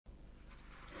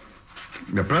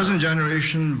The present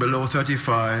generation below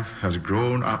 35 has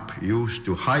grown up used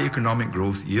to high economic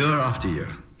growth year after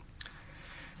year,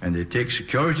 and they take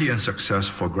security and success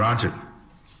for granted.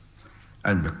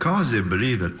 And because they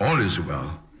believe that all is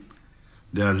well,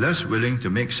 they are less willing to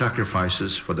make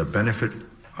sacrifices for the benefit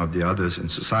of the others in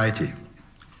society.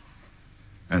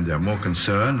 And they are more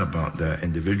concerned about their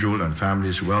individual and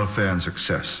family's welfare and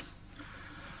success,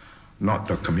 not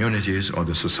the community's or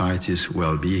the society's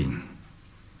well-being.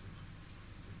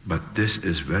 But this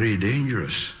is very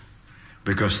dangerous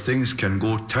because things can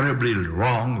go terribly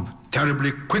wrong,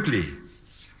 terribly quickly.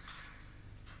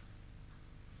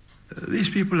 These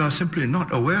people are simply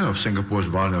not aware of Singapore's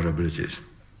vulnerabilities.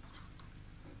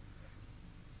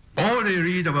 All they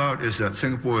read about is that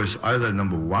Singapore is either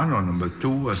number 1 or number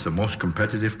 2 as the most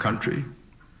competitive country,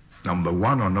 number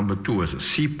 1 or number 2 as a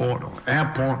seaport or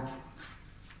airport,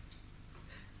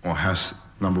 or has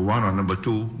number 1 or number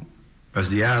 2 as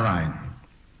the airline.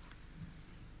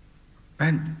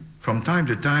 And from time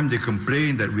to time they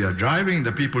complain that we are driving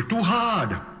the people too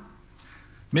hard,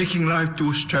 making life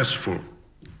too stressful.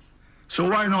 So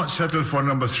why not settle for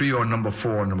number 3 or number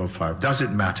 4 or number 5? Does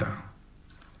it matter?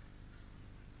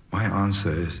 My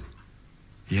answer is,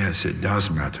 yes, it does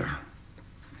matter.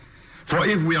 For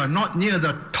if we are not near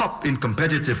the top in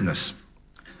competitiveness,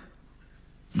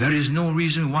 there is no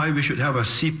reason why we should have a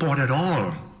seaport at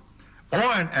all,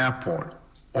 or an airport,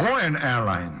 or an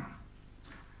airline.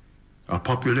 A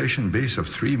population base of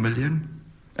 3 million,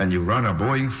 and you run a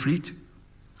Boeing fleet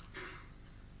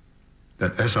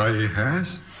that SIA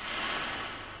has?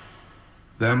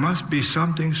 There must be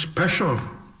something special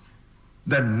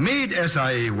that made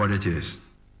SIA what it is.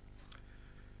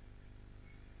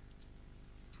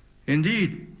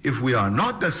 Indeed, if we are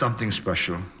not that something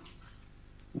special,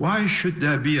 why should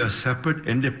there be a separate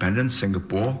independent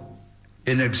Singapore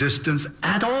in existence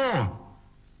at all?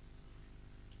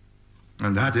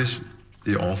 And that is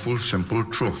the awful simple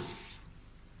truth.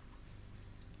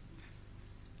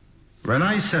 When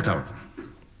I set out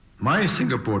my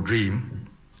Singapore dream,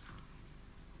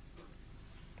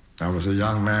 I was a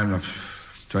young man of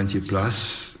 20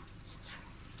 plus,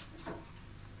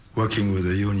 working with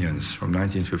the unions from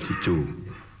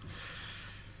 1952.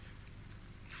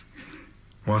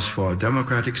 Was for a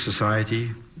democratic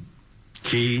society,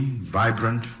 keen,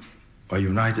 vibrant, a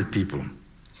united people,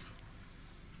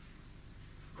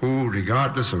 who,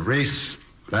 regardless of race,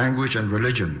 language, and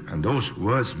religion, and those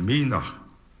words mean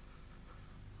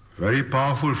very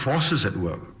powerful forces at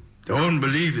work. Their own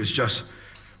belief is just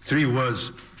 3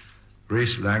 words: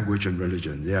 race, language, and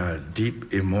religion. They are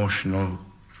deep emotional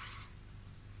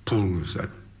pulls that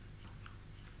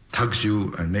tugs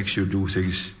you and makes you do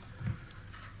things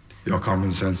your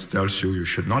common sense tells you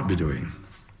should not be doing.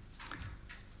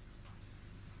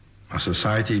 A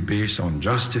society based on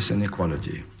justice and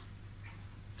equality,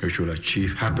 which will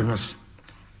achieve happiness,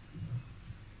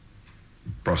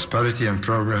 prosperity, and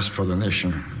progress for the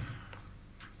nation.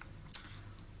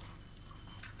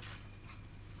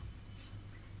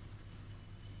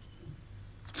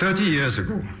 "30 years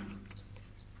ago,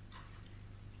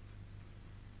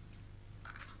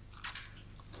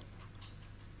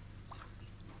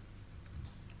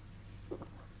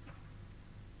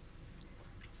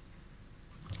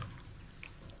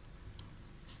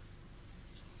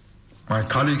 my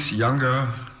colleagues, younger,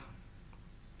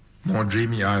 more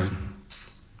dreamy-eyed,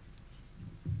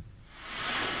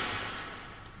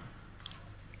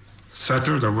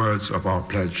 settled the words of our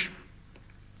pledge.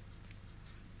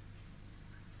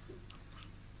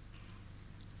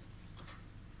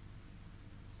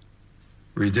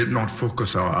 We did not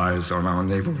focus our eyes on our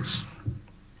navels,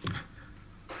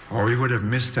 or we would have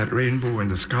missed that rainbow in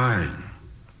the sky.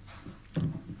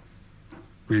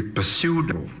 We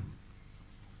pursued it.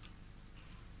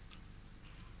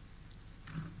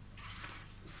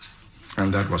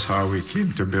 And that was how we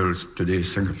came to build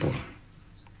today's Singapore.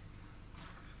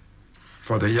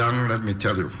 For the young, let me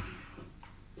tell you,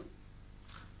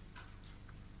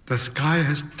 the sky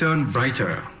has turned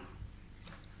brighter.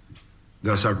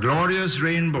 There's a glorious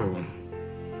rainbow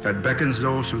that beckons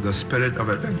those with the spirit of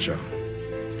adventure.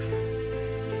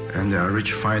 And there are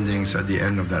rich findings at the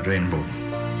end of that rainbow.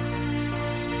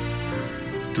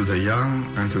 To the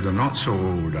young and to the not so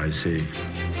old, I say,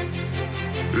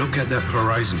 look at that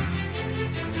horizon.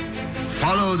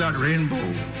 Follow that rainbow.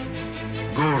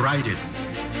 Go ride it.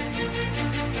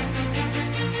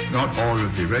 Not all will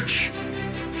be rich.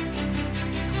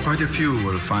 Quite a few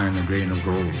will find a grain of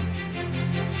gold.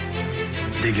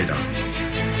 Dig it up.